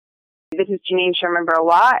This is Janine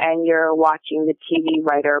Sherman-Berrois, and you're watching the TV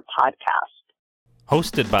Writer Podcast.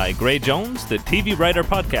 Hosted by Gray Jones, the TV Writer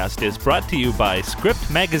Podcast is brought to you by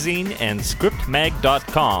Script Magazine and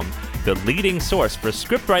ScriptMag.com, the leading source for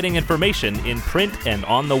script writing information in print and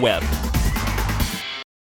on the web.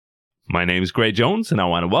 My name is Gray Jones, and I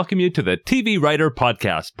want to welcome you to the TV Writer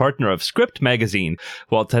Podcast, partner of Script Magazine.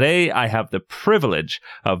 Well, today I have the privilege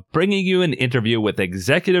of bringing you an interview with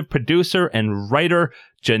executive producer and writer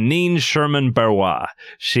Janine Sherman-Berrois.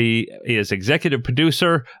 She is executive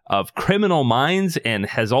producer of Criminal Minds and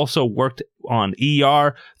has also worked on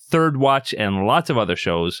ER, Third Watch, and lots of other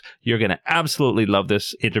shows. You're going to absolutely love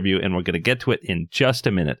this interview, and we're going to get to it in just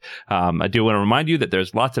a minute. I do want to remind you that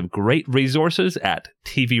there's lots of great resources at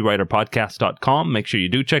tvwriterpodcast.com. Make sure you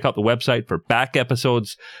do check out the website for back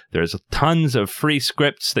episodes. There's tons of free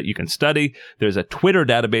scripts that you can study. There's a Twitter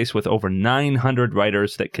database with over 900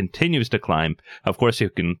 writers that continues to climb. Of course, you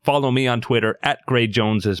can follow me on Twitter.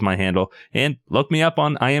 @GrayJones is my handle. And look me up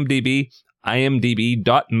on IMDb,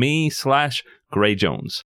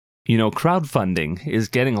 imdb.me/GrayJones. You know, crowdfunding is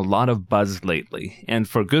getting a lot of buzz lately, and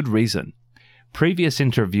for good reason. Previous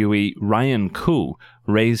interviewee Ryan Koo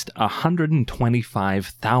raised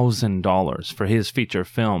 $125,000 for his feature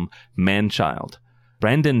film, Manchild.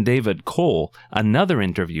 Brandon David Cole, another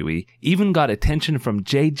interviewee, even got attention from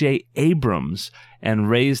J.J. Abrams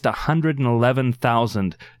and raised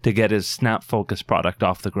 $111,000 to get his Snap Focus product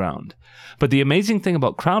off the ground. But the amazing thing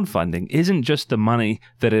about crowdfunding isn't just the money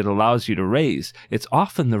that it allows you to raise, it's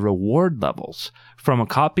often the reward levels. From a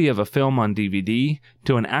copy of a film on DVD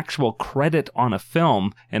to an actual credit on a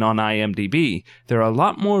film and on IMDb, there are a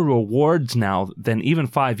lot more rewards now than even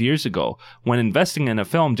 5 years ago, when investing in a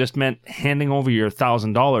film just meant handing over your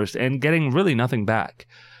 $1,000 and getting really nothing back.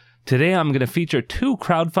 Today, I'm going to feature two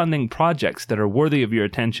crowdfunding projects that are worthy of your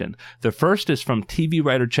attention. The first is from TV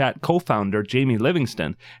Writer Chat co-founder Jamie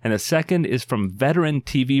Livingston, and the second is from veteran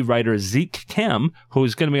TV writer Zeke Kem,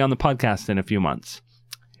 who's going to be on the podcast in a few months.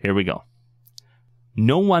 Here we go.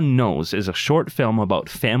 No One Knows is a short film about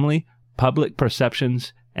family, public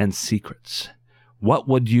perceptions, and secrets. What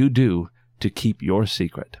would you do to keep your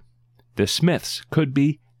secret? The Smiths could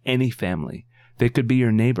be any family. They could be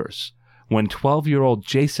your neighbors. When 12-year-old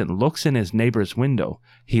Jason looks in his neighbor's window,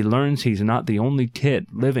 he learns he's not the only kid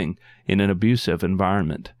living in an abusive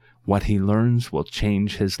environment. What he learns will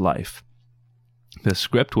change his life. The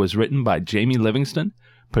script was written by Jamie Livingston,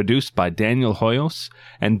 produced by Daniel Hoyos,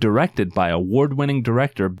 and directed by award-winning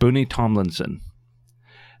director Boonnie Tomlinson.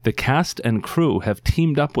 The cast and crew have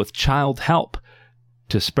teamed up with Child Help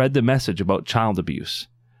to spread the message about child abuse.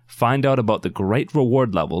 Find out about the great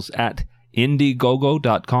reward levels at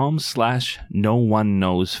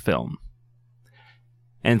indiegogo.com/no-one-knows-film.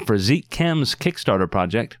 And for Zeke Kem's Kickstarter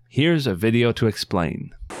project, here's a video to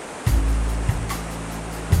explain.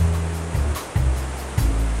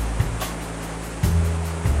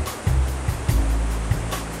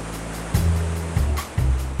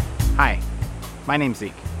 Hi, my name's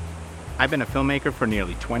Zeke. I've been a filmmaker for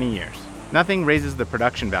nearly 20 years. Nothing raises the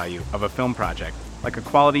production value of a film project like a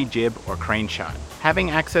quality jib or crane shot.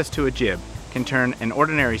 Having access to a jib can turn an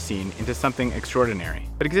ordinary scene into something extraordinary.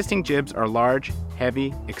 But existing jibs are large,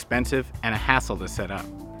 heavy, expensive, and a hassle to set up.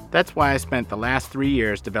 That's why I spent the last 3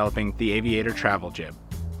 years developing the Aviator Travel Jib.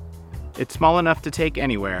 It's small enough to take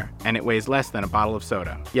anywhere, and it weighs less than a bottle of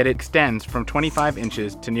soda. Yet it extends from 25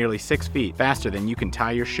 inches to nearly 6 feet faster than you can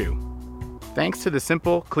tie your shoe. Thanks to the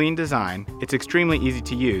simple, clean design, it's extremely easy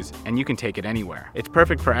to use, and you can take it anywhere. It's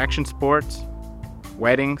perfect for action sports,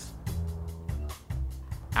 weddings,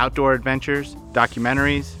 outdoor adventures,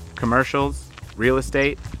 documentaries, commercials, real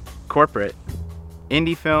estate, corporate,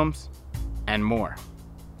 indie films, and more.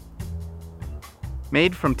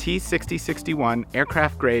 Made from T6061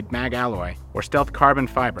 aircraft-grade mag alloy or stealth carbon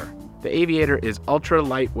fiber, the Aviator is ultra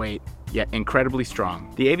lightweight yet incredibly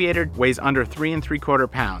strong. The Aviator weighs under 3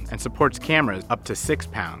 3/4 pounds and supports cameras up to 6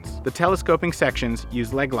 pounds. The telescoping sections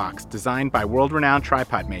use leg locks designed by world-renowned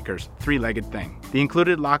tripod makers, Three Legged Thing. The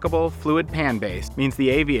included lockable fluid pan base means the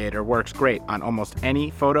Aviator works great on almost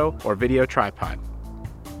any photo or video tripod.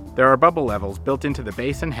 There are bubble levels built into the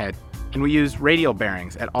base and head, and we use radial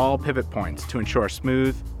bearings at all pivot points to ensure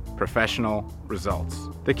smooth, professional results.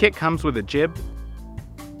 The kit comes with a jib,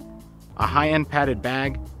 a high-end padded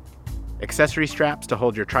bag, accessory straps to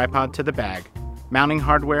hold your tripod to the bag, mounting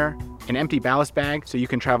hardware, an empty ballast bag so you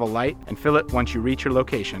can travel light and fill it once you reach your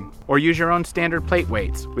location, or use your own standard plate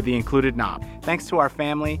weights with the included knob. Thanks to our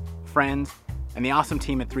family, friends, and the awesome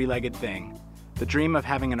team at Three Legged Thing, the dream of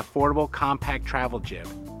having an affordable, compact travel jib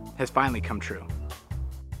has finally come true.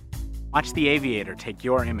 Watch the Aviator take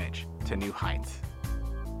your image to new heights.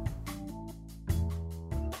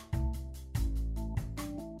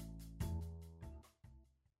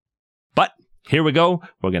 here we go.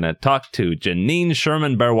 We're going to talk to Janine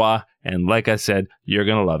Sherman-Berrois, and like I said, you're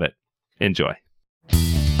going to love it. Enjoy.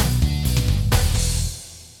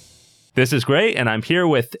 This is great, and I'm here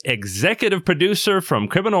with executive producer from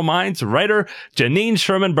Criminal Minds, writer Janine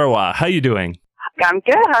Sherman-Berrois. How you doing? I'm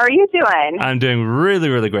good. How are you doing? I'm doing really,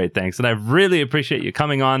 really great, thanks. And I really appreciate you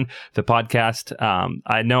coming on the podcast.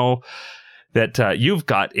 I know that you've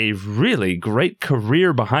got a really great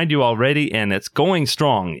career behind you already, and it's going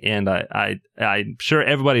strong. And I'm sure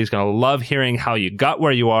everybody's going to love hearing how you got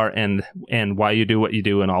where you are and why you do what you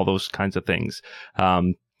do and all those kinds of things.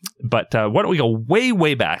 But why don't we go way,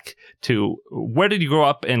 way back to where did you grow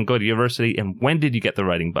up and go to university, and when did you get the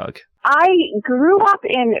writing bug? I grew up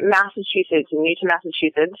in Massachusetts, in Newton,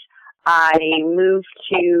 Massachusetts. I moved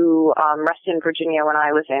to Reston, Virginia when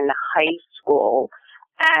I was in high school.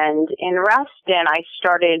 And in Reston, I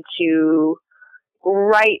started to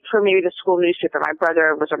write for maybe the school newspaper. My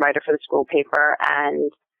brother was a writer for the school paper,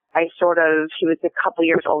 and he was a couple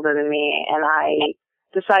years older than me, and I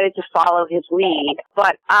decided to follow his lead.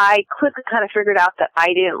 But I quickly kind of figured out that I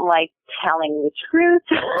didn't like telling the truth.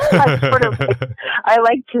 I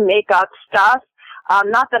like to make up stuff.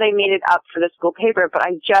 Not that I made it up for the school paper, but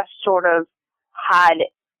I just sort of had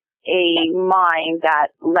a mind that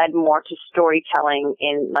led more to storytelling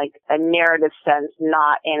in like a narrative sense,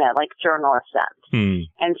 not in a like journalist sense.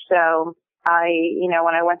 And so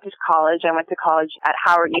when I went to college at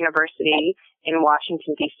Howard University in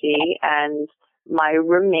Washington, D.C., and my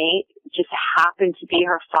roommate just happened to be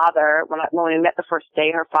her father. When we met the first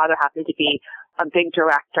day, her father happened to be a big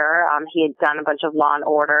director. He had done a bunch of Law and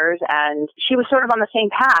Orders, and she was sort of on the same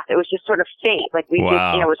path. It was just sort of fate. Like it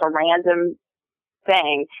was a random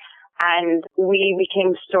thing. And we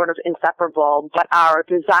became sort of inseparable, but our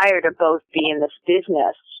desire to both be in this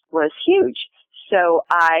business was huge. So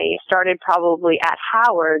I started probably at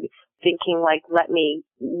Howard thinking like, let me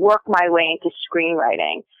work my way into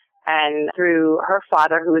screenwriting. And through her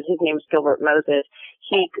father, his name was Gilbert Moses,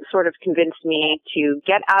 he sort of convinced me to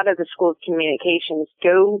get out of the School of Communications,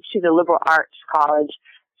 go to the liberal arts college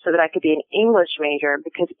so that I could be an English major,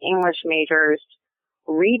 because English majors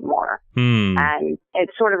read more. And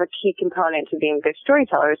it's sort of a key component to being good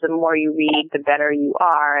storytellers. The more you read, the better you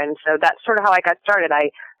are. And so that's sort of how I got started. I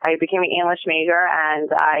became an English major, and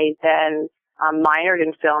I then minored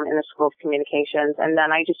in film in the School of Communications, and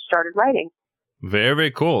then I just started writing. Very,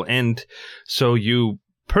 very cool. And so you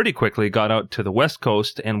pretty quickly got out to the West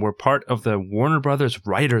Coast and were part of the Warner Brothers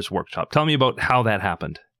Writers Workshop. Tell me about how that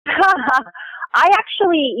happened. I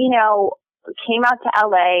actually, came out to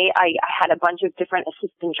LA. I had a bunch of different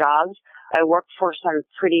assistant jobs. I worked for some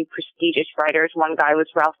pretty prestigious writers. One guy was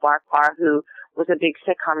Ralph Farquhar, who was a big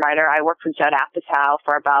sitcom writer. I worked for Judd Apatow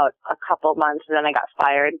for about a couple months, and then I got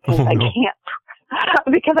fired because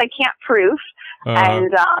I can't proof.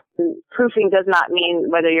 And proofing does not mean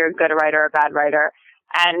whether you're a good writer or a bad writer.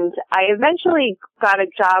 And I eventually got a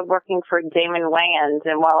job working for Damon Wayans.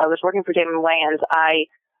 And while I was working for Damon Wayans, I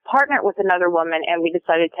partnered with another woman, and we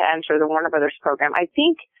decided to enter the Warner Brothers program. I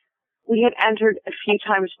think we had entered a few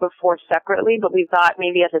times before separately, but we thought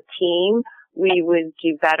maybe as a team we would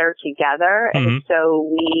do better together. And so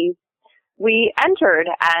we entered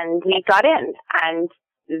and we got in, and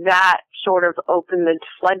that sort of opened the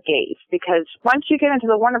floodgates, because once you get into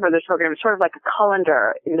the Warner Brothers program, it's sort of like a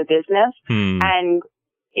calendar in the business. And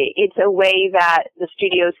it's a way that the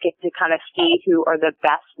studios get to kind of see who are the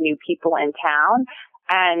best new people in town.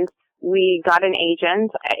 And we got an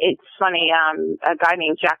agent. It's funny, a guy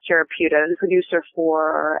named Jack Charaputa, the producer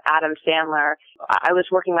for Adam Sandler. I was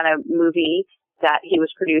working on a movie that he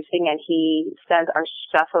was producing, and he sent our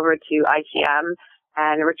stuff over to ICM,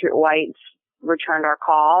 and Richard White returned our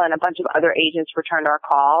call, and a bunch of other agents returned our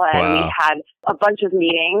call, and we had a bunch of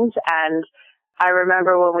meetings. And I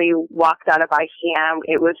remember when we walked out of ICM,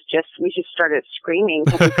 we just started screaming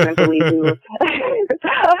because we couldn't believe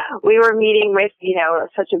we were meeting with,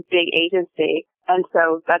 such a big agency. And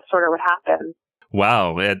so that's sort of what happened.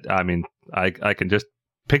 Wow. I can just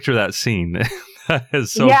picture that scene. That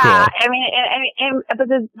is so cool. Yeah, but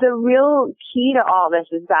the real key to all this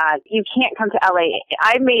is that you can't come to LA.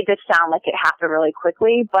 I made this sound like it happened really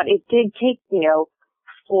quickly, but it did take,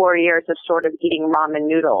 4 years of sort of eating ramen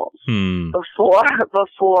noodles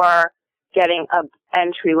before getting a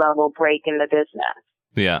entry level break in the business.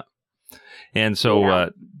 Yeah. And so,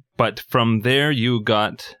 but from there you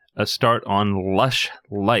got a start on Lush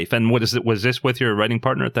Life. And was this with your writing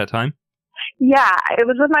partner at that time? Yeah, it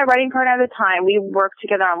was with my writing partner at the time. We worked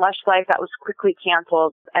together on Lush Life. That was quickly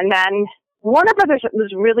canceled. And then Warner Brothers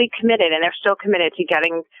was really committed, and they're still committed to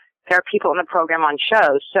getting their people in the program on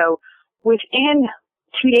shows. So within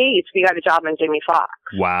 2 days, we got a job on Jamie Foxx.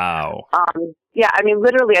 Wow. Yeah, I mean,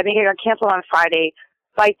 literally, I think it got canceled on Friday.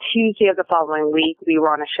 By Tuesday of the following week, we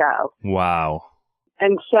were on a show. Wow.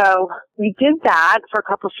 And so we did that for a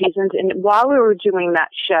couple of seasons. And while we were doing that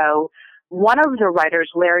show, one of the writers,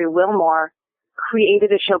 Larry Wilmore,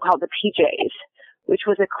 created a show called The PJs, which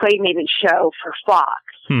was a claymated show for Fox.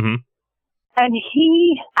 Mm-hmm. And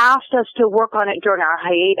he asked us to work on it during our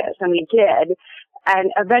hiatus, and we did.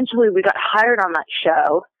 And eventually we got hired on that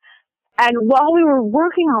show. And while we were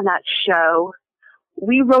working on that show,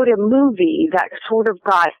 we wrote a movie that sort of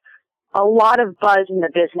got a lot of buzz in the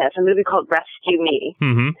business, a movie called Rescue Me.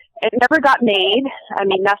 Mm-hmm. It never got made. I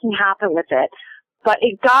mean, nothing happened with it. But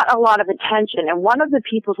it got a lot of attention. And one of the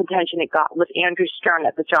people's attention it got was Andrew Stern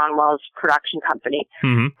at the John Wells production company.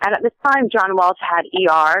 Mm-hmm. And at the time, John Wells had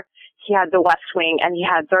ER, he had The West Wing, and he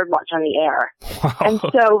had Third Watch on the air. Wow. And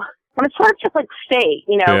so when it's sort of just like fate,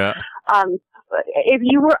 you know, Yeah. if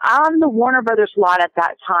you were on the Warner Brothers lot at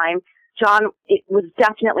that time, John, it was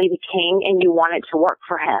definitely the king, and you wanted to work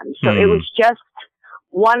for him. So it was just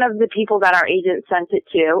one of the people that our agent sent it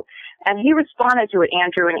to, and he responded to it,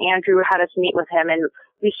 Andrew, and Andrew had us meet with him, and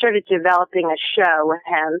we started developing a show with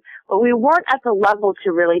him, but we weren't at the level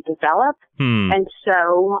to really develop, and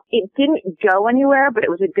so it didn't go anywhere, but it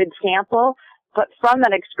was a good sample. But from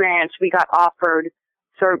that experience, we got offered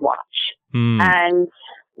Third Watch, and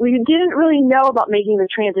we didn't really know about making the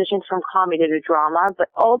transition from comedy to drama, but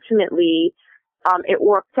ultimately, it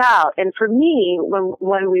worked out. And for me,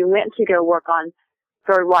 when we went to go work on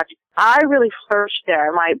Third Watch, I really flourished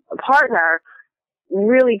there. My partner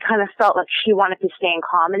really kind of felt like she wanted to stay in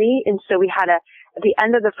comedy. And so we had at the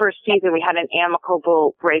end of the first season, we had an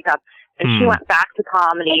amicable breakup, and she went back to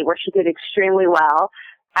comedy where she did extremely well.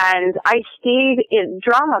 And I stayed in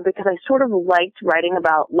drama because I sort of liked writing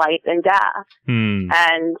about life and death.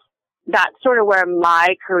 And that's sort of where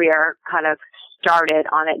my career kind of started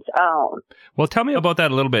on its own. Well, tell me about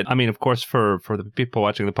that a little bit. I mean, of course, for the people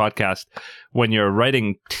watching the podcast, when you're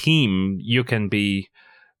writing team, you can be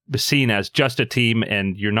seen as just a team,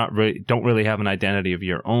 and you're not don't really have an identity of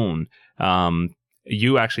your own.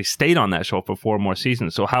 You actually stayed on that show for 4 more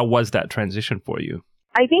seasons. So how was that transition for you?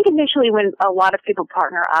 I think initially when a lot of people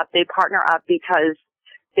partner up, they partner up because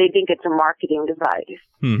they think it's a marketing device.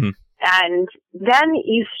 Mm-hmm. And then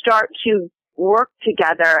you start to work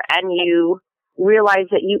together and you realize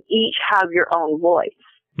that you each have your own voice.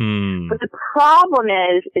 But the problem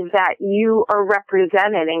is that you are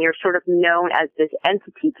represented and you're sort of known as this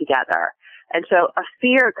entity together. And so a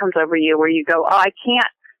fear comes over you where you go, oh, I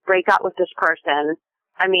can't break up with this person.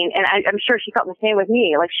 I mean, and I'm sure she felt the same with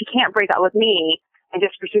me. Like, she can't break up with me and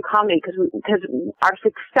just pursue comedy because our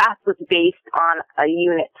success was based on a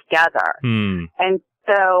unit together. And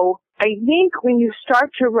so I think when you start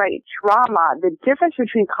to write drama, the difference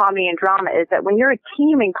between comedy and drama is that when you're a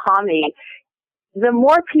team in comedy, the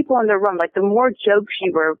more people in the room, like the more jokes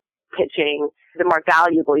you were pitching, the more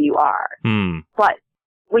valuable you are. But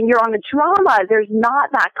when you're on the drama, there's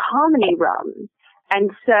not that comedy room.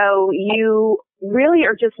 And so you really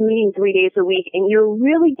are just meeting 3 days a week, and you're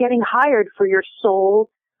really getting hired for your sole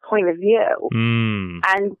point of view.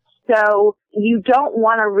 And so you don't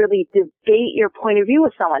want to really debate your point of view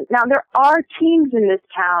with someone. Now, there are teams in this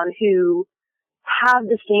town who have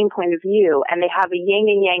the same point of view, and they have a yin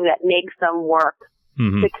and yang that makes them work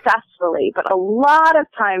successfully. But a lot of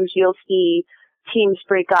times you'll see teams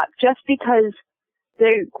break up just because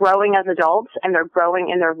they're growing as adults and they're growing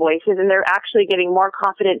in their voices, and they're actually getting more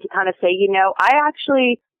confident to kind of say, you know, I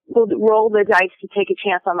actually will roll the dice to take a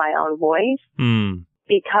chance on my own voice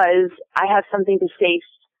because I have something to say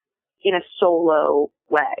in a solo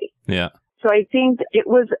way. Yeah. So I think it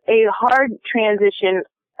was a hard transition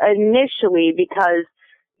initially because,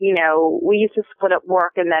 you know, we used to split up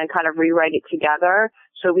work and then kind of rewrite it together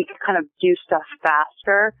so we could kind of do stuff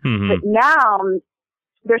faster. But now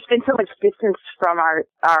there's been so much distance from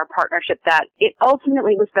our partnership that it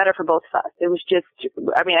ultimately was better for both of us. It was just,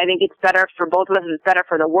 I mean, I think it's better for both of us. It's better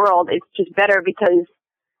for the world. It's just better because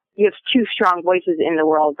you have 2 strong voices in the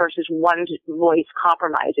world versus one voice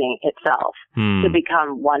compromising itself to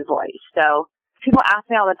become one voice. So people ask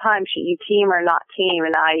me all the time, should you team or not team?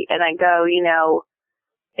 And I go, you know,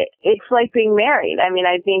 it's like being married. I mean,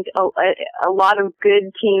 I think a lot of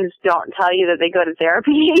good teams don't tell you that they go to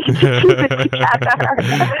therapy to keep it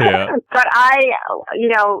together. But you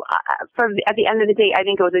know, at the end of the day, I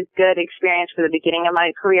think it was a good experience for the beginning of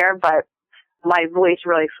my career, but my voice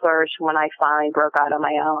really flourished when I finally broke out on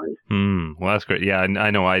my own. Well, that's great. Yeah,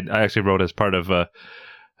 I know. I actually wrote as part of a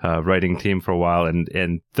writing team for a while,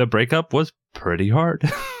 and the breakup was pretty hard.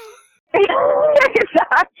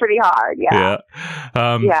 That's pretty hard. Yeah.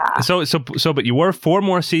 Yeah. So, but you were 4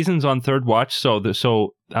 more seasons on Third Watch. So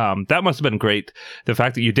that must have been great. The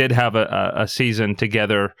fact that you did have a season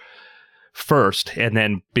together first, and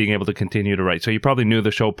then being able to continue to write. So you probably knew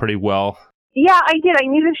the show pretty well. Yeah, I did. I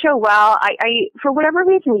knew the show well. I for whatever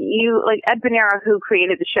reason, Ed Bonero, who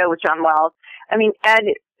created the show with John Wells. I mean, Ed,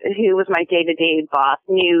 who was my day-to-day boss,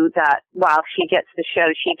 knew that while she gets the show,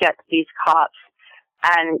 she gets these cops,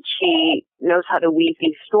 and she knows how to weave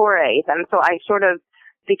these stories. And so I sort of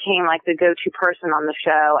became like the go-to person on the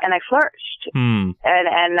show, and I flourished. And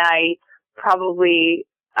I probably,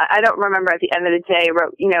 I don't remember at the end of the day,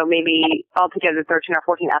 wrote, maybe altogether 13 or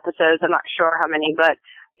 14 episodes. I'm not sure how many, but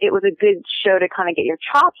it was a good show to kind of get your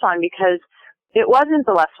chops on, because it wasn't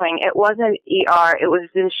The West Wing. It wasn't ER. It was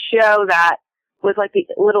this show that was like the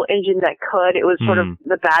little engine that could. It was sort of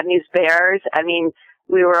the Bad News Bears. I mean,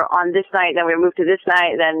 we were on this night, then we moved to this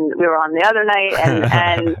night, then we were on the other night,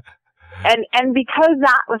 and because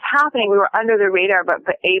that was happening, we were under the radar, but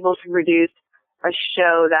able to produce a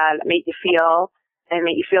show that made you feel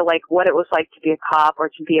like what it was like to be a cop or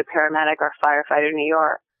to be a paramedic or firefighter in New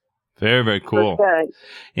York. Very, very cool. Good.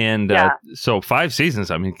 And so 5 seasons.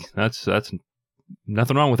 I mean, that's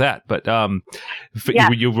nothing wrong with that. But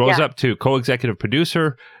you rose up to co-executive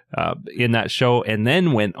producer in that show, and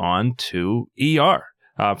then went on to ER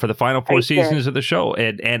for the final 4 seasons of the show,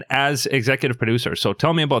 and as executive producer. So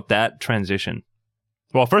tell me about that transition.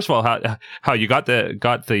 Well, first of all, how you got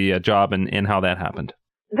the job and how that happened.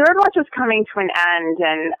 Third Watch was coming to an end,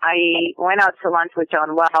 and I went out to lunch with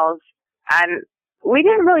John Wells, and we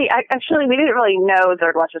didn't really know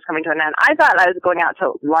Third Watch was coming to an end. I thought I was going out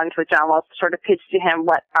to lunch with John Wells to sort of pitch to him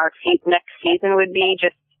what our next season would be,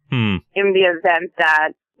 just in the event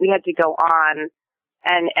that we had to go on.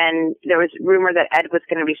 And there was rumor that Ed was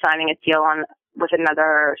going to be signing a deal with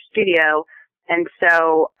another studio. And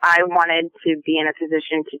so I wanted to be in a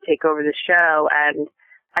position to take over the show. And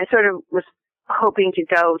I sort of was hoping to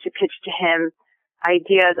go to pitch to him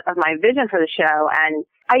ideas of my vision for the show. And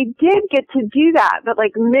I did get to do that, but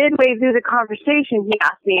like midway through the conversation, he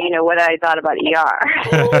asked me, what I thought about ER.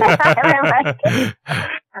 And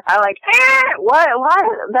I'm like, what?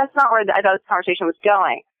 That's not where I thought this conversation was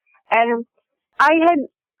going. And I had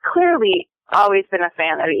clearly always been a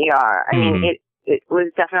fan of ER. I mean, it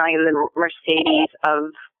was definitely the Mercedes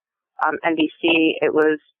of NBC. It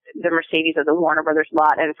was the Mercedes of the Warner Brothers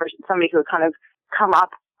lot. And for somebody who had kind of come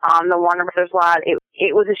up on the Warner Brothers lot,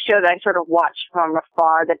 it was a show that I sort of watched from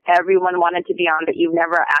afar that everyone wanted to be on, but you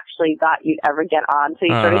never actually thought you'd ever get on. So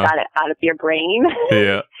you sort of got it out of your brain.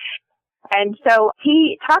 Yeah. And so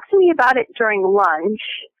he talked to me about it during lunch,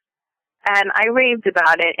 and I raved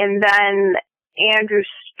about it. And then Andrew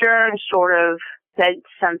Stern sort of said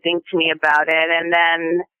something to me about it, and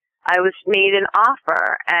then I was made an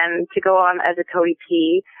offer and to go on as a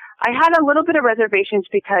co-EP. I had a little bit of reservations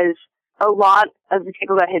because a lot of the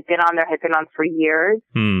people that had been on there had been on for years,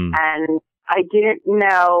 and I didn't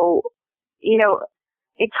know,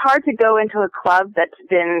 it's hard to go into a club that's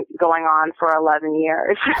been going on for 11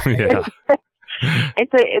 years. Yeah.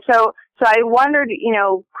 So I wondered,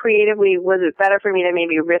 creatively, was it better for me to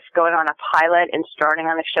maybe risk going on a pilot and starting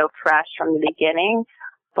on a show fresh from the beginning?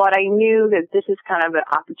 But I knew that this is kind of an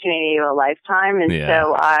opportunity of a lifetime, and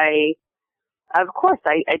so I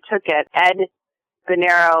took it. Ed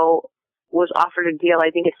Bonero was offered a deal, I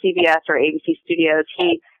think, at CBS or ABC Studios.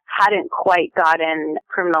 He hadn't quite gotten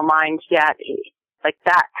Criminal Minds yet. Like,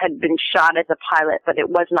 that had been shot as a pilot, but it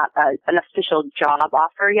was not an official job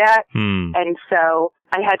offer yet. And so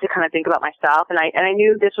I had to kind of think about myself, and I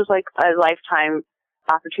knew this was like a lifetime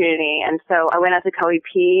opportunity. And so I went as a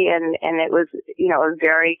co-EP, and it was, a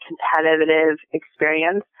very competitive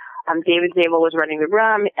experience. David Zabel was running the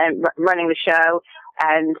room and running the show,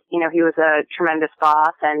 and, he was a tremendous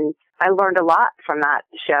boss, and I learned a lot from that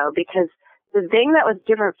show, because the thing that was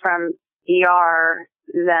different from ER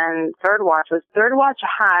than Third Watch was Third Watch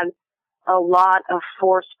had a lot of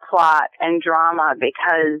forced plot and drama,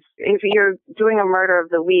 because if you're doing a murder of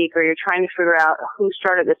the week, or you're trying to figure out who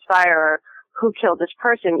started this fire or who killed this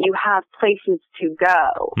person, you have places to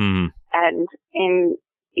go. And in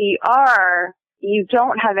ER, you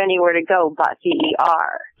don't have anywhere to go but the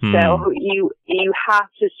ER. So you have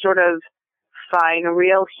to sort of find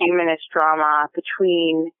real humanist drama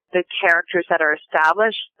between the characters that are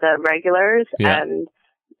established, the regulars, and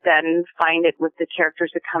then find it with the characters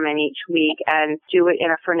that come in each week, and do it in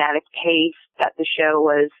a frenetic pace that the show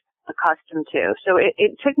was accustomed to. So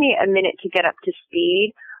it took me a minute to get up to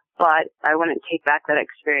speed, but I wouldn't take back that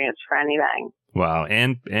experience for anything. Wow.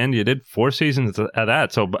 And you did 4 seasons of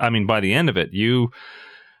that. So, I mean, by the end of it, you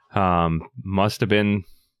must have been.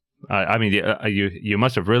 I mean, you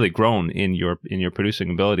must have really grown in your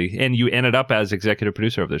producing ability, and you ended up as executive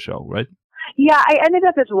producer of the show, right? Yeah, I ended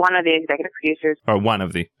up as one of the executive producers. Or one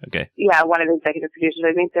of the, okay. Yeah, one of the executive producers.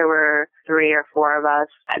 I think there were 3 or 4 of us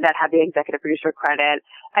that had the executive producer credit.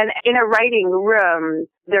 And in a writing room,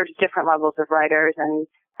 there's different levels of writers, and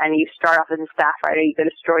you start off as a staff writer, you go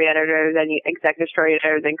to story editor, then you executive story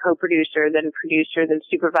editor, then co-producer, then producer, then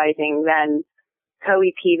supervising, then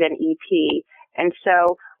co-EP, then EP. And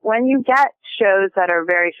so when you get shows that are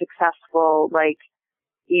very successful, like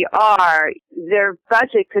ER, their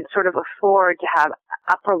budget could sort of afford to have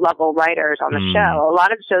upper level writers on the show. A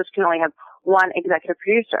lot of shows can only have one executive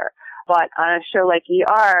producer, but on a show like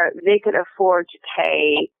ER, they could afford to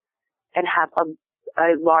pay and have a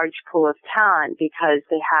large pool of talent because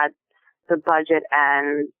they had the budget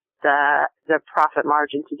and the profit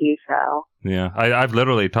margin to do so. Yeah, I've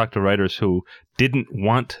literally talked to writers who didn't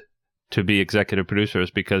want to be executive producers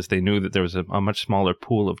because they knew that there was a much smaller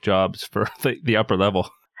pool of jobs for the upper level.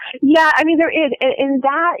 Yeah, I mean, there is, and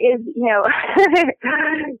that is,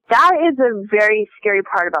 that is a very scary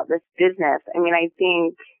part about this business. I mean, I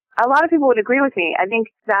think a lot of people would agree with me. I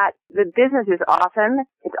think that the business is awesome.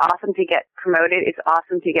 It's awesome to get promoted. It's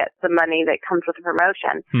awesome to get the money that comes with the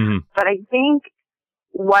promotion. Mm-hmm. But I think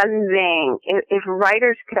one thing, if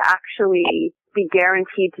writers could actually be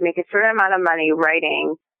guaranteed to make a certain amount of money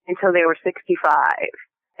writing until they were 65,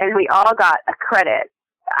 and we all got a credit,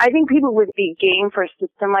 I think people would be game for a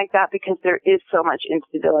system like that because there is so much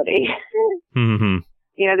instability. Mm-hmm.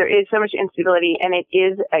 There is so much instability, and it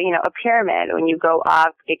is, a pyramid. When you go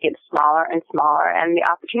up, it gets smaller and smaller, and the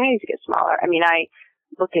opportunities get smaller. I mean, I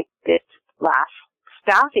look at this last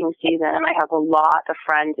staffing season, and I have a lot of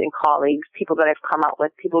friends and colleagues, people that I've come up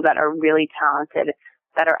with, people that are really talented,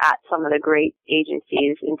 that are at some of the great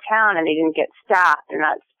agencies in town, and they didn't get staffed, and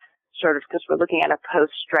that's sort of because we're looking at a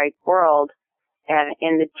post-strike world. And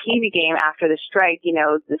in the TV game after the strike,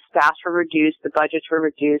 the staffs were reduced, the budgets were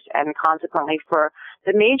reduced, and consequently for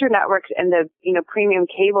the major networks and the, premium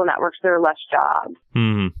cable networks, there are less jobs.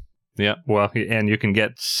 Mm-hmm. Yeah, well, and you can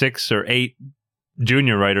get 6 or 8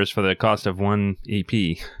 junior writers for the cost of one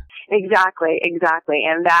EP. Exactly. And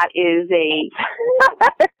that is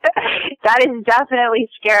that is definitely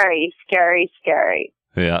scary.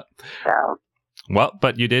 Yeah. So. Well,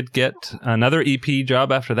 but you did get another EP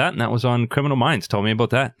job after that, and that was on Criminal Minds. Tell me about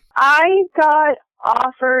that. I got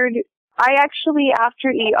offered, after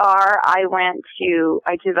ER, I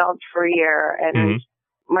developed for a year, and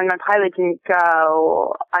when my pilot didn't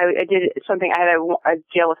go, I did something, I had a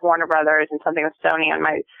deal with Warner Brothers and something with Sony, and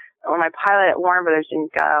when my pilot at Warner Brothers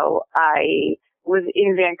didn't go, I was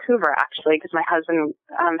in Vancouver, actually, because my husband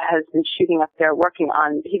has been shooting up there,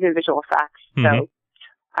 he's in visual effects, so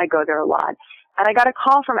I go there a lot. And I got a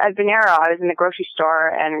call from Ed Venero. I was in the grocery store,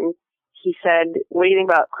 and he said, "What do you think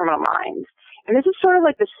about Criminal Minds?" And this is sort of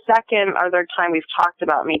like the second or third time we've talked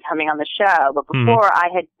about me coming on the show. But before, I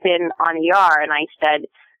had been on ER, and I said,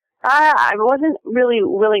 I wasn't really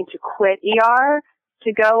willing to quit ER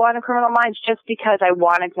to go on a Criminal Minds just because I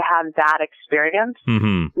wanted to have that experience,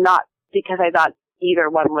 not because I thought either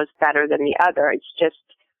one was better than the other. It's just,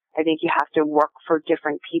 I think you have to work for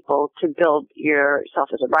different people to build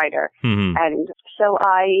yourself as a writer. And so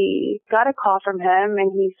I got a call from him,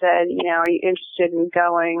 and he said, are you interested in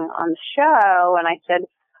going on the show? And I said,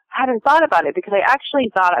 I hadn't thought about it because I actually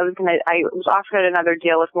thought I was offered another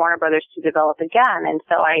deal with Warner Brothers to develop again. And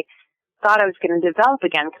so I thought I was going to develop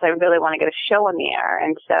again because I really want to get a show on the air.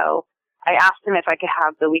 And so I asked him if I could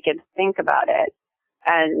have the weekend to think about it.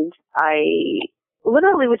 And I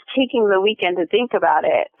literally was taking the weekend to think about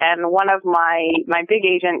it, and one of my big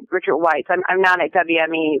agent, Richard Weitz, I'm not at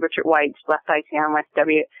WME, Richard Weitz left ICM with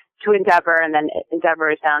to Endeavor, and then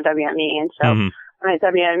Endeavor is down WME, and so I'm at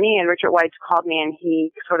WME, and Richard Weitz called me, and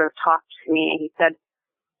he sort of talked to me, and he said,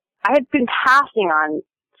 I had been passing on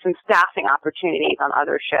some staffing opportunities on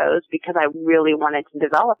other shows because I really wanted to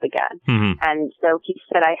develop again. And so he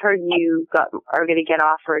said, I heard you are going to get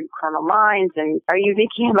offered Criminal Minds, and are you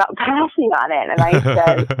thinking about passing on it? And I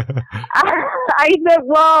said,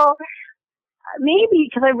 well, maybe,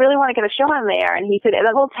 because I really want to get a show on the air. And he said,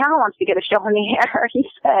 the whole town wants to get a show on the air. He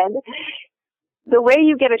said, the way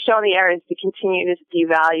you get a show on the air is to continue to be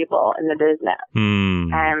valuable in the business.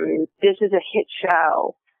 And this is a hit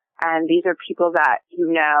show. And these are people that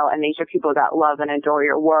and these are people that love and adore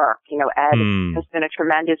your work. Ed has been a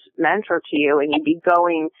tremendous mentor to you, and you'd be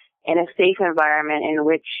going in a safe environment in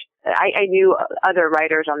which I knew other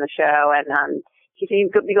writers on the show, and he said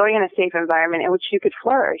you'd be going in a safe environment in which you could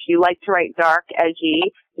flourish. You like to write dark,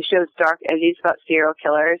 edgy. The show's dark, edgy. It's about serial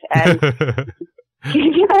killers, and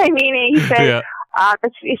You know what I mean? And he said, Yeah.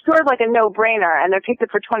 it's sort of like a no-brainer, and they're picked up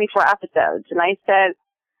for 24 episodes. And I said,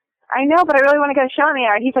 I know, but I really want to get a show on the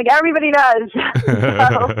air. And he's like, everybody does.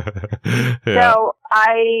 So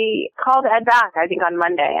I called Ed back, I think, on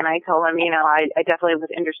Monday, and I told him, I definitely was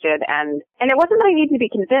interested. And it wasn't that I needed to be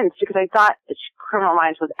convinced, because I thought Criminal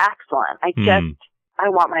Minds was excellent. I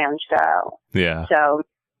want my own show. Yeah. So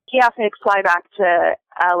he asked me to fly back to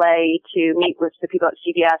LA to meet with the people at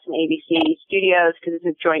CBS and ABC Studios, because it's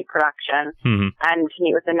a joint production, and to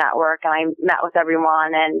meet with the network. And I met with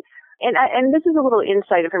everyone, and this is a little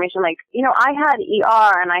inside information. Like, I had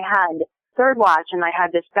ER and I had Third Watch and I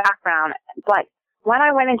had this background, but when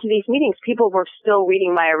I went into these meetings, people were still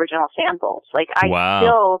reading my original samples. Like, I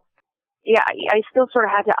still sort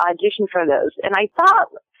of had to audition for those. And I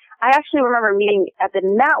actually remember meeting at the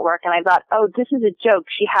network, and I thought, oh, this is a joke.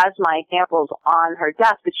 She has my samples on her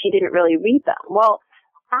desk, but she didn't really read them. Well,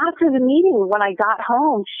 after the meeting, when I got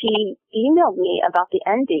home, she emailed me about the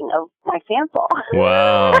ending of my sample.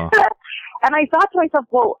 Wow. And I thought to myself,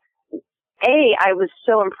 well, A, I was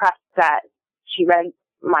so impressed that she read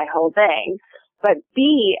my whole thing, but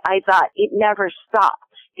B, I thought it never stopped,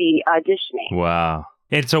 the auditioning. Wow.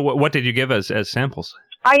 And so what did you give us as samples?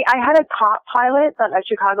 I had a cop pilot, a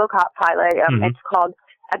Chicago cop pilot. It's called,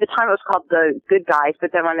 at the time it was called The Good Guys,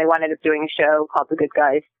 but then when they wound up doing a show called The Good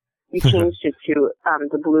Guys, we changed it to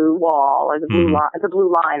The Blue Wall, or The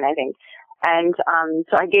Blue Line, I think. And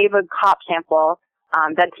so I gave a cop sample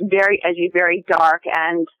that's very dark,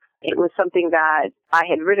 and it was something that I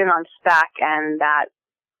had written on spec, and that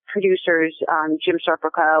producers, Jim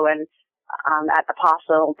Serpico and at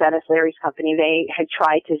Apostle, Dennis Leary's company, they had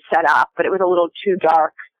tried to set up, but it was a little too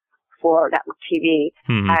dark for network TV.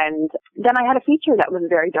 And then I had a feature that was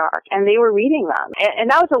very dark, and they were reading them. And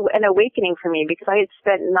that was an awakening for me, because I had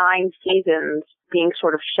spent 9 seasons being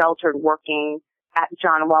sort of sheltered working at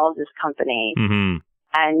John Wells' company.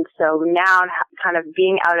 And so now kind of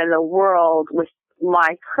being out in the world with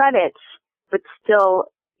my credits, but still,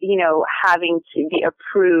 having to be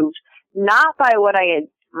approved, not by what I had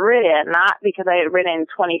written, not because I had written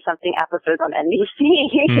 20-something episodes on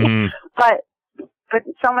NBC, but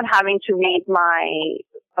someone having to read my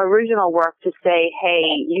original work to say,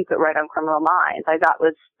 hey, you could write on Criminal Minds. I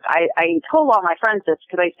told all my friends this,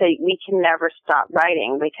 because I say we can never stop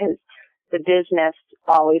writing, because the business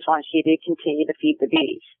always wants you to continue to feed the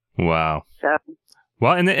beast. Wow. So,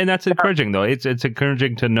 well, and that's encouraging, though. It's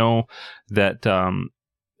encouraging to know that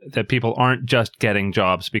that people aren't just getting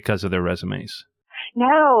jobs because of their resumes.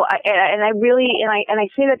 No, I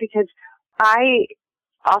say that because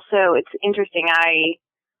it's interesting. I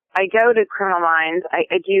go to Criminal Minds.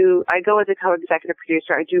 I go as a co-executive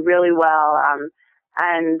producer. I do really well,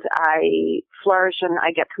 and I flourish, and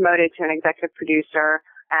I get promoted to an executive producer.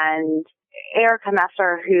 And Erica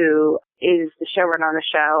Messer, who is the showrunner on the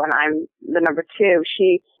show, and I'm the number 2,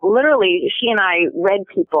 she and I read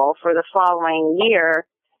people for the following year.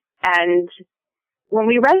 And when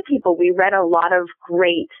we read people, we read a lot of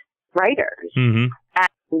great writers. And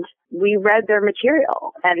we read their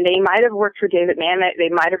material. And they might have worked for David Mamet, they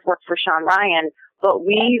might have worked for Sean Ryan, but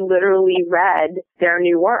we literally read their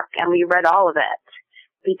new work, and we read all of it,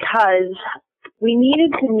 because we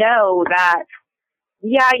needed to know that,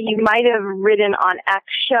 yeah, you might have written on X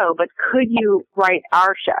show, but could you write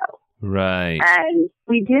our show? Right. And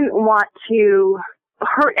we didn't want to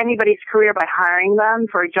hurt anybody's career by hiring them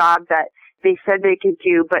for a job that they said they could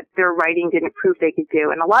do, but their writing didn't prove they could do.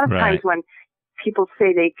 And a lot of times when people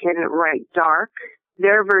say they can write dark,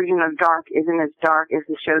 their version of dark isn't as dark as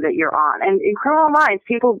the show that you're on. And in Criminal Minds,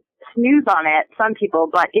 people snooze on it, some people,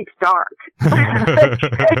 but it's dark.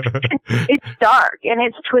 It's dark, and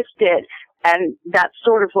it's twisted. And that's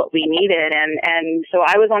sort of what we needed. And so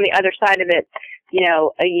I was on the other side of it,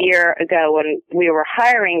 a year ago when we were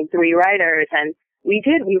hiring 3 writers, and we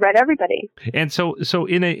read everybody. And so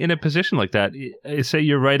in a position like that, say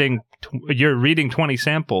you're reading 20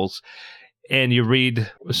 samples, and you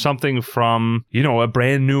read something from, a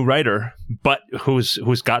brand new writer, but who's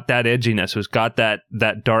got that edginess, who's got that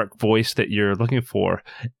dark voice that you're looking for.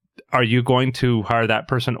 Are you going to hire that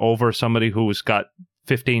person over somebody who's got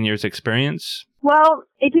 15 years experience? Well,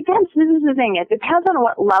 it depends. This is the thing. It depends on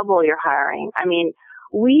what level you're hiring. I mean,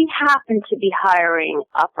 we happen to be hiring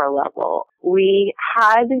upper level. We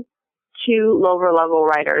had 2 lower level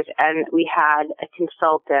writers, and we had a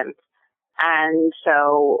consultant. And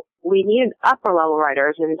so we needed upper level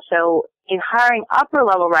writers. And so in hiring upper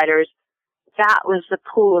level writers, that was the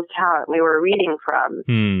pool of talent we were reading from.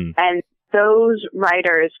 And those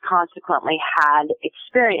writers consequently had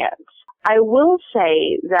experience. I will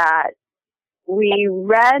say that we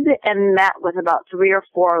read and met with about 3 or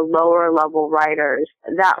 4 lower level writers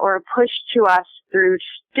that were pushed to us through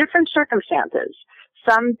different circumstances.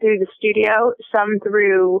 Some through the studio, some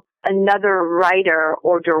through another writer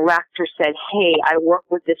or director said, hey, I work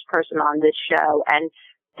with this person on this show, and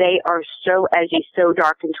they are so edgy, so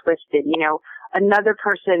dark and twisted. You know, another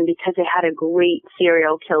person, because they had a great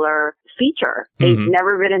serial killer feature. They've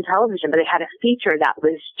never been in television, but they had a feature that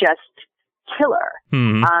was just killer.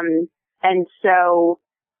 And so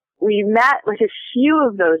we met with a few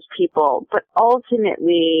of those people, but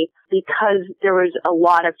ultimately, because there was a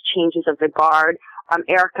lot of changes of the guard,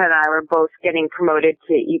 Erica and I were both getting promoted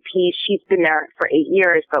to EP. She's been there for 8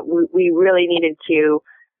 years, but we really needed to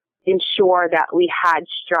ensure that we had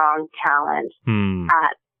strong talent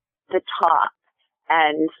at the top.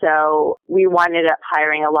 And so we wound up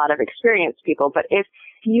hiring a lot of experienced people. But if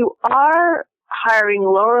you are hiring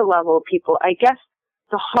lower level people, I guess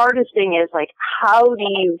the hardest thing is, like, how do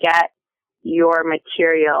you get your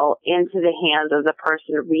material into the hands of the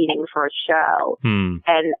person reading for a show?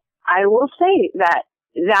 And I will say that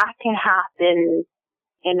can happen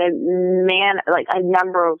in a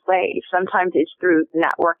number of ways. Sometimes it's through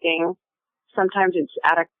networking. Sometimes it's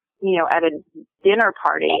at a dinner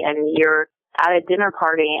party, and you're at a dinner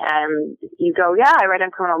party and you go, yeah, I read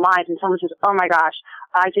on Criminal Minds, and someone says, oh my gosh,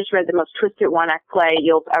 I just read the most twisted one-act play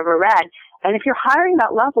you've ever read. And if you're hiring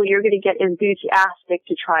that level, you're going to get enthusiastic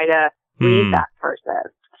to try to read that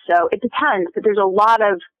person. So it depends, but there's a lot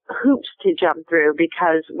of hoops to jump through,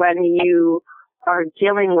 because when you are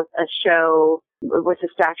dealing with a show with the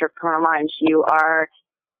stature of Criminal Minds, you are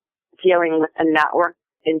dealing with a network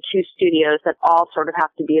in 2 studios that all sort of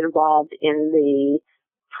have to be involved in the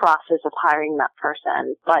process of hiring that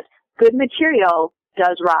person. But good material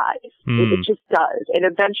does rise. It just does. It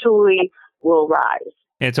eventually will rise.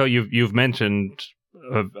 And so you've mentioned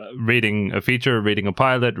reading a feature, reading a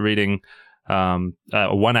pilot, reading a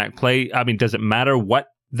one-act play. I mean, does it matter what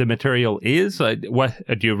the material is? What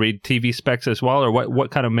do you read TV specs as well, or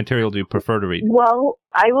what kind of material do you prefer to read? Well,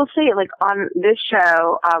 I will say, like, on this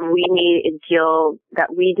show, we made a deal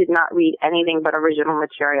that we did not read anything but original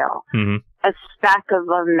material. A spec of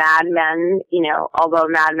Mad Men, although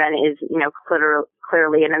Mad Men is,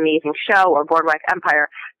 clearly an amazing show, or Boardwalk Empire,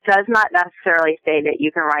 does not necessarily say that you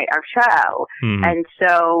can write our show. And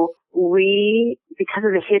so because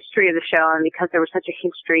of the history of the show, and because there was such a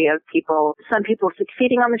history of some people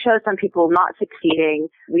succeeding on the show, some people not succeeding,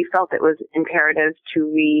 we felt it was imperative to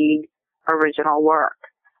read original work.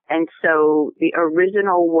 And so the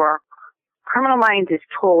original work, Criminal Minds, is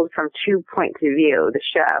told from 2 points of view, the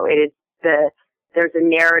show. There's a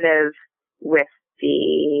narrative with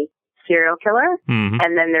the serial killer,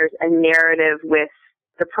 and then there's a narrative with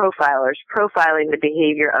the profilers profiling the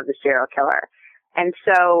behavior of the serial killer. And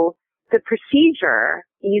so the procedure,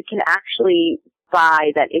 you can actually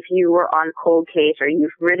buy that if you were on Cold Case or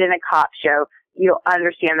you've written a cop show, you'll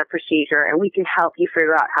understand the procedure, and we can help you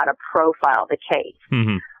figure out how to profile the case.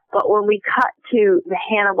 But when we cut to the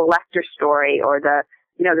Hannibal Lecter story, or the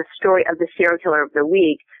story of the serial killer of the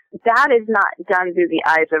week, that is not done through the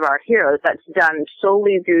eyes of our heroes. That's done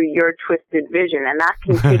solely through your twisted vision, and that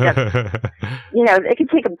can take up, it can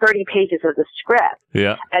take up 30 pages of the script.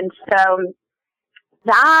 Yeah. And so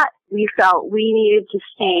that we felt we needed to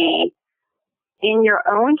see in your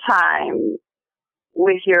own time,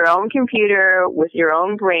 with your own computer, with your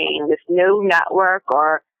own brain, with no network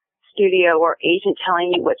or studio or agent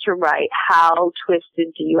telling you what to write. How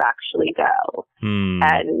twisted do you actually go?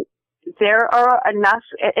 And there are enough,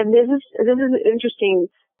 and this is an interesting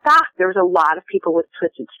fact, there's a lot of people with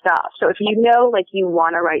twisted stuff. So if you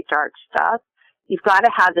want to write dark stuff, you've got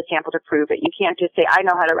to have the sample to prove it. You can't just say, I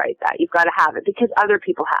know how to write that. You've got to have it, because other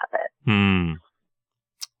people have it.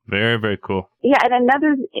 Very, very cool. Yeah, and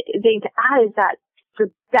another thing to add is that the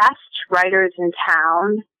best writers in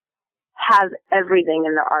town have everything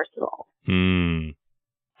in their arsenal.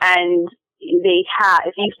 And they have,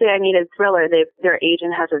 if you say I need a thriller, their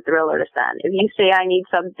agent has a thriller to send. If you say I need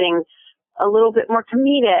something a little bit more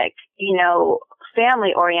comedic,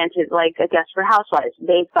 family oriented, like a Desperate Housewives,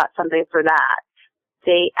 they've got something for that.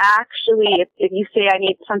 They actually, if you say I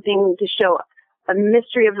need something to show a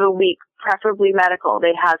mystery of the week, preferably medical,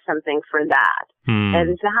 they have something for that.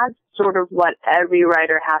 And that's sort of what every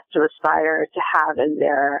writer has to aspire to have in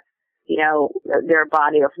their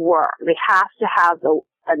body of work. They have to have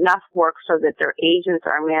enough work so that their agents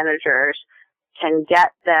or managers can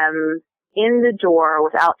get them in the door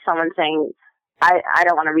without someone saying, I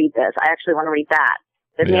don't want to read this. I actually want to read that.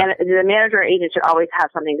 The manager or agent should always have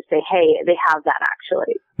something to say, hey, they have that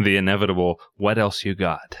actually. The inevitable, what else you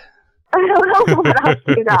got? What else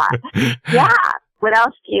do you got? Yeah. What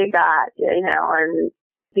else do you got? And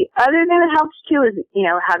the other thing that helps too is,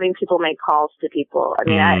 having people make calls to people. I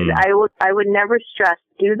mean, I would never stress,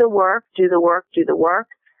 do the work,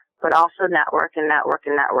 but also network and network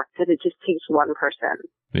and network, because it just takes one person.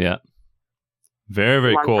 Yeah. Very,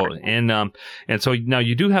 very cool. Person. And so now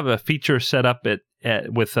you do have a feature set up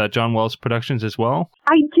with John Wells Productions as well?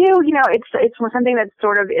 I do. It's something that's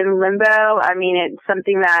sort of in limbo. I mean, it's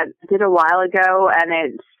something that I did a while ago,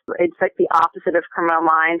 and it's like the opposite of Criminal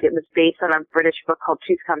Minds. It was based on a British book called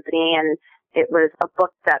Tooth Company, and it was a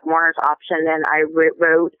book that Warner's optioned and I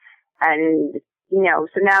wrote. And,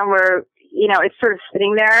 so now we're, it's sort of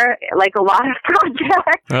sitting there like a lot of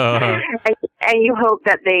projects. And you hope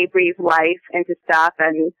that they breathe life into stuff.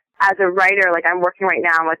 And as a writer, like I'm working right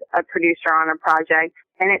now with a producer on a project,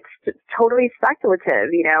 and it's totally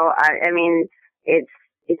speculative. I mean, it's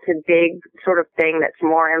a big sort of thing that's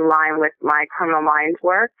more in line with my Criminal Minds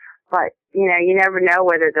work. But, you never know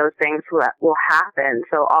whether those things will happen.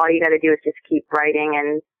 So all you got to do is just keep writing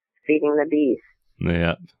and feeding the beast.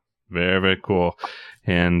 Yeah. Very, very cool.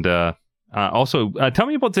 And also, tell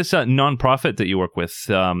me about this nonprofit that you work with,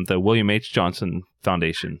 the William H. Johnson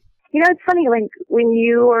Foundation. It's funny, like when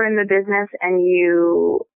you are in the business and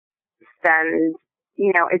you spend,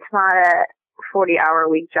 it's not a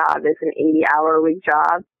 40-hour-a-week job, it's an 80-hour-a-week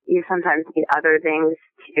job. You sometimes need other things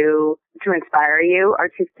to inspire you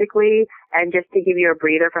artistically and just to give you a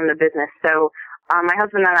breather from the business. So my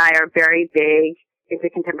husband and I are very big into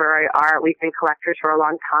contemporary art. We've been collectors for a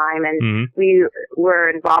long time, and we were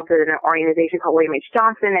involved in an organization called William H.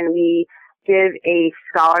 Johnson, and we give a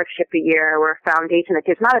scholarship a year. We're a foundation that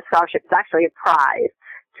gives not a scholarship, it's actually a prize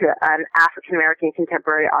to an African-American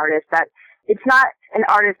contemporary artist that it's not an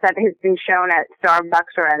artist that has been shown at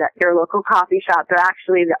Starbucks or at your local coffee shop. They're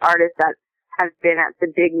actually the artists that have been at the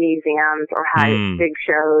big museums or had big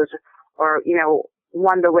shows or,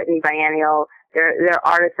 won the Whitney Biennial. They're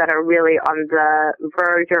artists that are really on the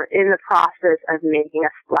verge or in the process of making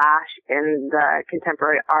a splash in the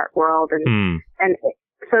contemporary art world. And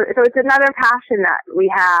so it's another passion that we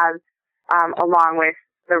have, along with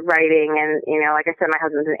the writing. And, like I said, my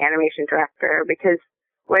husband's an animation director, because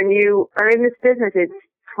when you are in this business, it's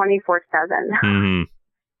 24/7.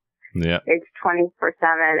 Yeah. It's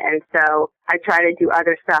 24/7. And so I try to do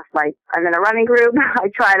other stuff, like I'm in a running group. I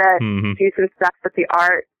try to do some stuff with the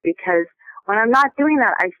art, because when I'm not doing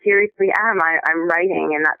that, I seriously am. I'm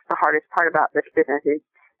writing, and that's the hardest part about this business, is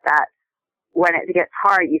that when it gets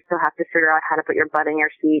hard, you still have to figure out how to put your butt in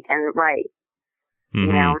your seat and write,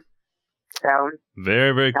 So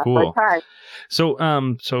very, very cool. So,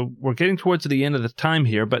 so we're getting towards the end of the time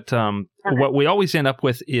here, but what we always end up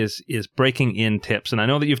with is breaking in tips. And I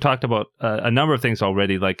know that you've talked about a number of things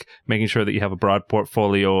already, like making sure that you have a broad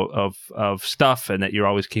portfolio of stuff and that you're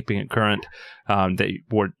always keeping it current, that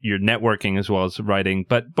you're networking as well as writing.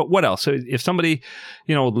 But what else? So if somebody,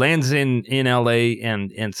 lands in LA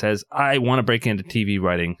and says, I want to break into TV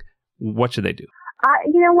writing, what should they do?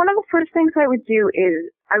 One of the first things I would do is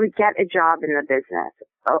I would get a job in the business.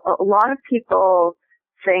 A lot of people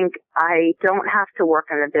think I don't have to work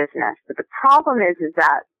in the business, but the problem is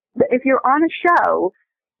that if you're on a show,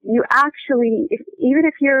 you actually, even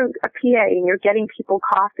if you're a PA and you're getting people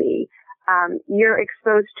coffee, you're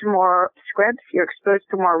exposed to more scripts, you're exposed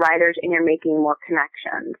to more writers, and you're making more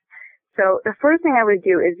connections. So the first thing I would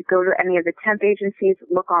do is go to any of the temp agencies,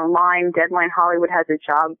 look online. Deadline Hollywood has a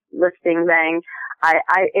job listing thing.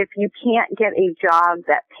 If you can't get a job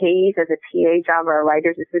that pays as a PA job or a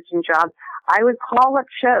writer's assistant job, I would call up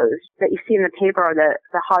shows that you see in the paper or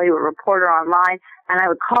the Hollywood Reporter online, and I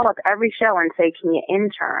would call up every show and say, can you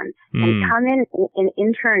intern? And come in and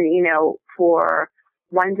intern, for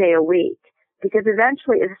one day a week. Because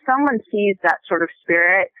eventually, if someone sees that sort of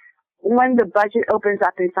spirit, when the budget opens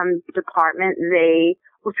up in some department, they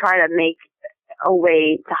will try to make a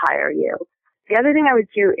way to hire you. The other thing I would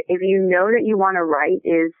do, if you know that you want to write,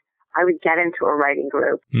 is I would get into a writing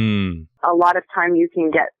group. A lot of time you can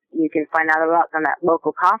find out about them at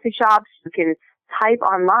local coffee shops. You can type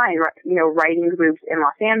online, writing groups in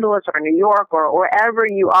Los Angeles or New York or wherever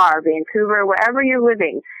you are, Vancouver, wherever you're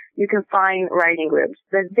living, you can find writing groups.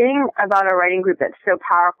 The thing about a writing group that's so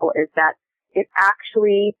powerful is that it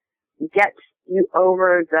actually gets you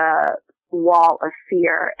over the wall of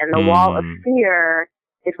fear. And the wall of fear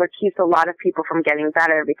is what keeps a lot of people from getting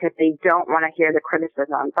better, because they don't want to hear the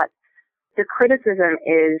criticism. But the criticism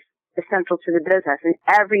is essential to the business. And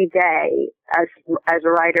every day, as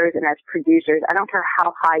writers and as producers, I don't care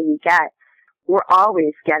how high you get, we're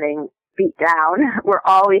always getting beat down. We're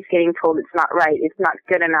always getting told it's not right, it's not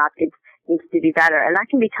good enough, it's, needs to be better. And that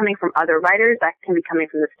can be coming from other writers, that can be coming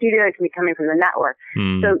from the studio, it can be coming from the network.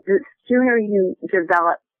 So the sooner you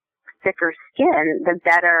develop thicker skin, the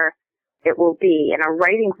better it will be. In a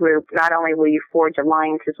writing group, not only will you forge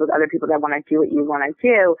alliances with other people that want to do what you want to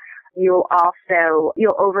do, you'll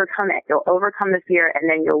overcome it. You'll overcome the fear, and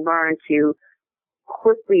then you'll learn to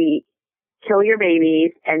quickly kill your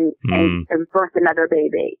babies and birth another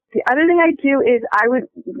baby. The other thing I do is I would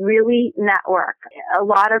really network. A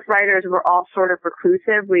lot of writers, we're all sort of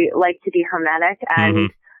reclusive. We like to be hermetic, and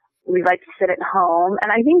we like to sit at home.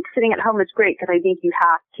 And I think sitting at home is great because I think you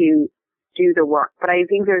have to do the work. But I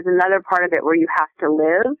think there's another part of it where you have to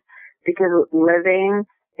live, because living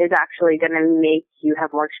is actually going to make you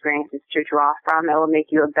have more experiences to draw from. It will make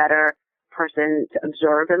you a better person to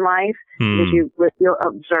observe in life, because you'll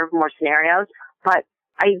observe more scenarios. But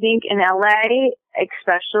I think in LA,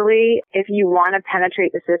 especially, if you want to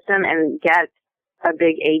penetrate the system and get a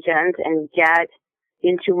big agent and get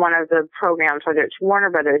into one of the programs, whether it's Warner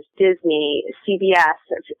Brothers, Disney, CBS,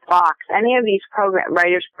 Fox, any of these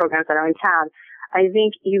writers programs that are in town, I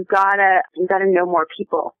think you've got to know more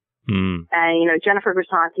people. And, Jennifer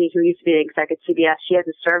Grisanti, who used to be the exec at CBS, she has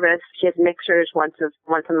a service. She has mixers once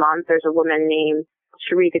a month. There's a woman named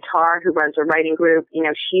Cherie Guitar who runs a writing group.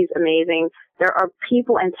 She's amazing. There are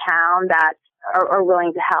people in town that are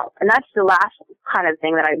willing to help. And that's the last kind of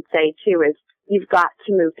thing that I would say, too, is you've got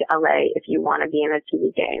to move to LA if you want to be in the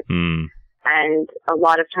TV game. And a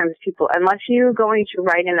lot of times people, unless you're going to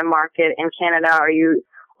write in a market in Canada,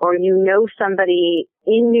 or you know somebody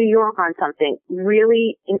in New York on something,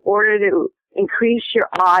 really, in order to increase your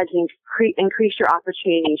odds and increase your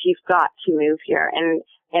opportunities, you've got to move here. And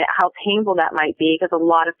how painful that might be, because a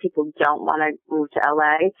lot of people don't want to move to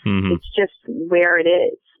LA. It's just where it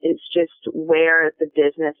is. It's just where the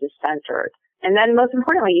business is centered. And then most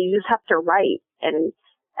importantly, you just have to write. And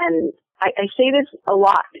I say this a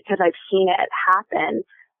lot because I've seen it happen,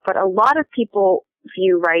 but a lot of people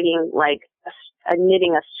view writing like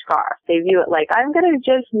knitting a scarf. They view it like, I'm going to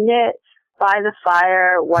just knit by the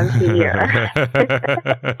fire once a year.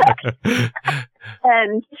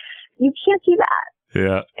 And you can't do that.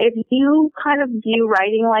 Yeah. If you kind of view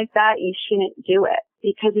writing like that, you shouldn't do it,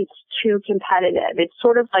 because it's too competitive. It's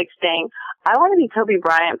sort of like saying, I want to be Kobe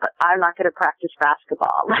Bryant, but I'm not going to practice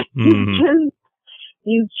basketball. Like,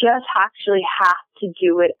 you just actually have to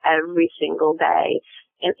do it every single day.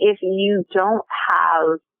 And if you don't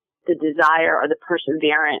have the desire or the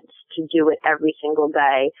perseverance to do it every single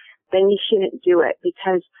day, then you shouldn't do it,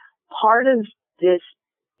 because part of this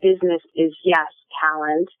business is, yes,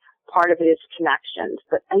 talent. Part of it is connections.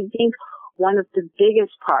 But I think one of the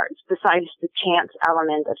biggest parts, besides the chance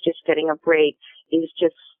element of just getting a break, is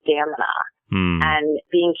just stamina. And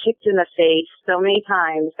being kicked in the face so many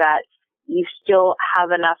times that you still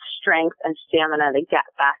have enough strength and stamina to get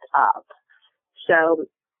back up. So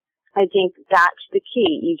I think that's the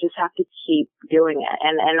key. You just have to keep doing it.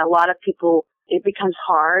 And a lot of people, it becomes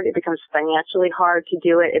hard. It becomes financially hard to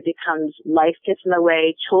do it. It becomes life gets in the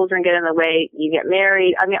way. Children get in the way. You get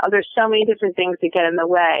married. I mean, there's so many different things that get in the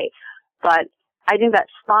way. But I think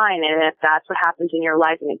that's fine. And if that's what happens in your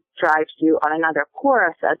life and it drives you on another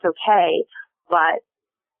course, that's okay. But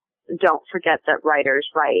don't forget that writers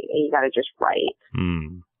write, and you got to just write.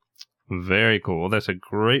 Very cool. That's a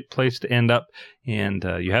great place to end up. And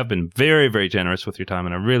you have been very, very generous with your time,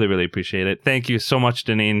 and I really, really appreciate it. Thank you so much,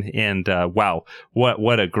 Deneen. And wow,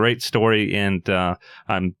 what a great story. And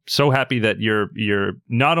I'm so happy that you're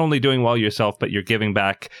not only doing well yourself, but you're giving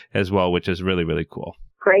back as well, which is really, really cool.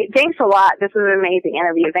 Great. Thanks a lot. This was an amazing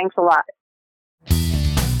interview. Thanks a lot.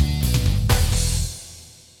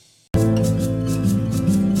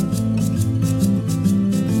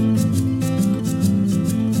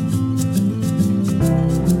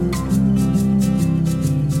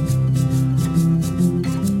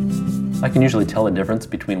 I can usually tell the difference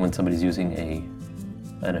between when somebody's using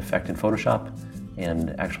an effect in Photoshop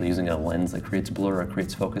and actually using a lens that creates blur or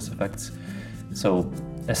creates focus effects. So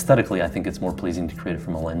aesthetically, I think it's more pleasing to create it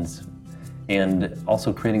from a lens. And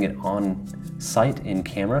also creating it on site in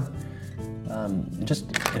camera,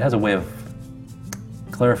 it has a way of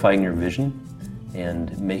clarifying your vision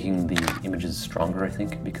and making the images stronger, I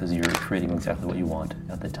think, because you're creating exactly what you want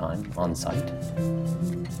at the time on site.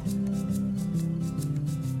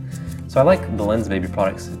 So I like the Lens Baby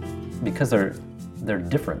products because they're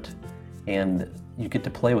different, and you get to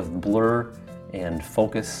play with blur and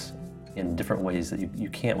focus in different ways that you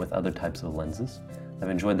can't with other types of lenses. I've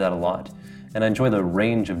enjoyed that a lot, and I enjoy the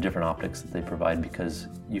range of different optics that they provide because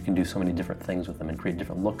you can do so many different things with them and create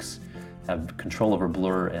different looks, have control over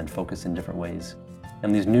blur and focus in different ways.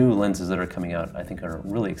 And these new lenses that are coming out, I think, are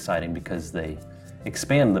really exciting because they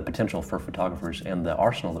expand the potential for photographers and the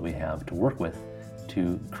arsenal that we have to work with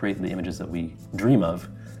to create the images that we dream of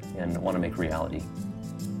and want to make reality.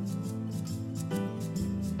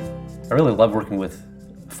 I really love working with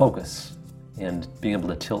focus and being able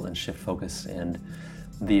to tilt and shift focus, and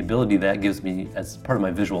the ability that gives me as part of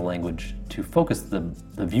my visual language to focus the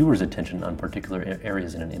viewer's attention on particular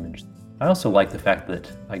areas in an image. I also like the fact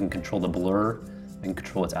that I can control the blur, I can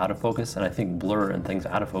control what's out of focus, and I think blur and things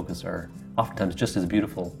out of focus are oftentimes just as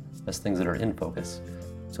beautiful as things that are in focus.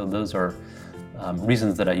 So those are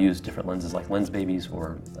reasons that I use different lenses like Lens Babies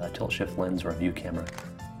or a tilt shift lens or a view camera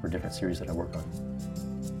for different series that I work on.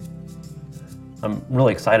 I'm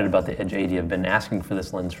really excited about the Edge 80. I've been asking for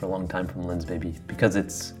this lens for a long time from Lens Baby because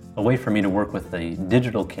it's a way for me to work with a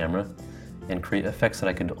digital camera and create effects that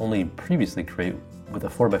I could only previously create with a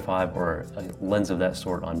 4x5 or a lens of that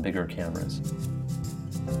sort on bigger cameras.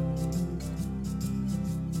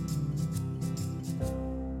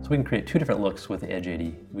 So we can create two different looks with the Edge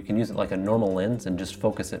 80. We can use it like a normal lens and just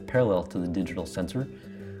focus it parallel to the digital sensor,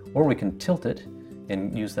 or we can tilt it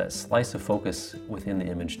and use that slice of focus within the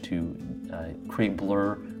image to create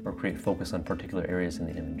blur or create focus on particular areas in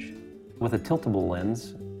the image. With a tiltable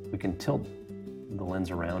lens, we can tilt the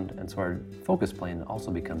lens around, and so our focus plane also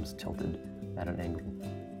becomes tilted at an angle.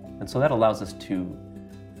 And so that allows us to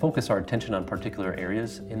focus our attention on particular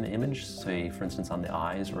areas in the image, say for instance on the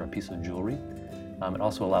eyes or a piece of jewelry. It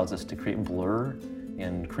also allows us to create blur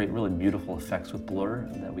and create really beautiful effects with blur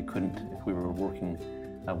that we couldn't if we were working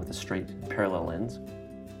with a straight parallel lens.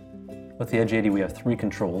 With the Edge 80 we have three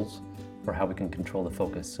controls for how we can control the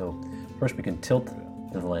focus. So first we can tilt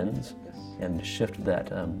the lens and shift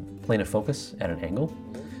that plane of focus at an angle.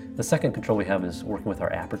 The second control we have is working with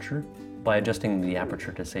our aperture. By adjusting the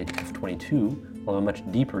aperture to say f22, we'll have a much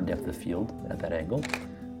deeper depth of field at that angle.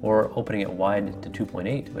 Or opening it wide to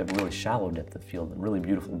 2.8, we have a really shallow depth of field and really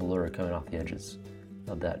beautiful blur coming off the edges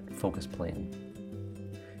of that focus plane.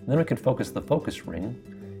 And then we can focus the focus ring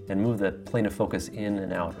and move the plane of focus in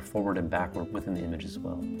and out, or forward and backward within the image as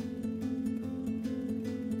well.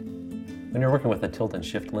 When you're working with a tilt and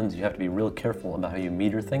shift lens, you have to be real careful about how you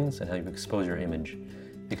meter things and how you expose your image.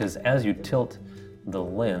 Because as you tilt the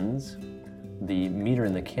lens, the meter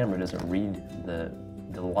in the camera doesn't read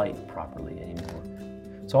the light properly anymore.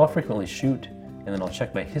 So I'll frequently shoot and then I'll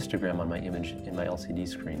check my histogram on my image in my LCD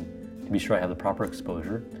screen to be sure I have the proper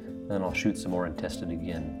exposure, and then I'll shoot some more and test it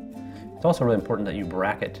again. It's also really important that you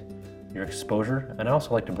bracket your exposure, and I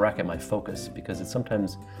also like to bracket my focus because it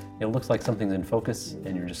sometimes it looks like something's in focus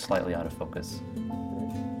and you're just slightly out of focus.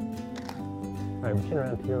 All right, chin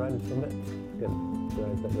around to your right just a little bit. Good.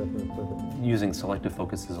 Using selective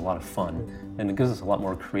focus is a lot of fun, and it gives us a lot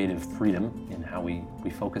more creative freedom in how we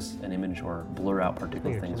focus an image or blur out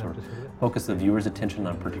particular things or focus the viewer's attention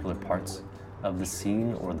on particular parts of the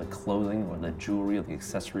scene or the clothing or the jewelry or the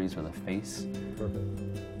accessories or the face. Perfect.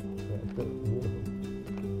 Yeah, beautiful.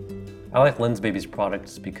 I like Lens Babies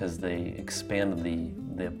products because they expand the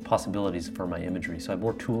possibilities for my imagery. So I have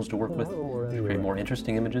more tools to work with to create more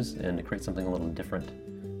interesting images and to create something a little different.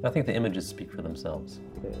 I think the images speak for themselves.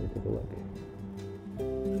 Okay, let me take a look.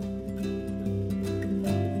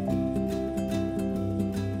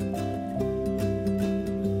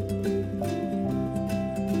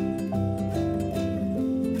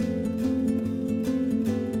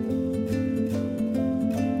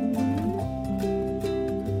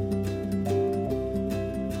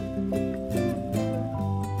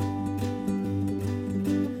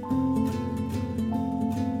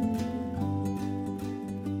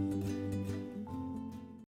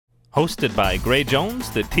 Hosted by Gray Jones,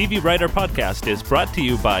 the TV Writer Podcast is brought to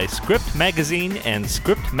you by Script Magazine and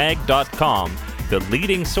ScriptMag.com, the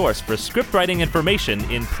leading source for script writing information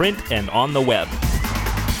in print and on the web.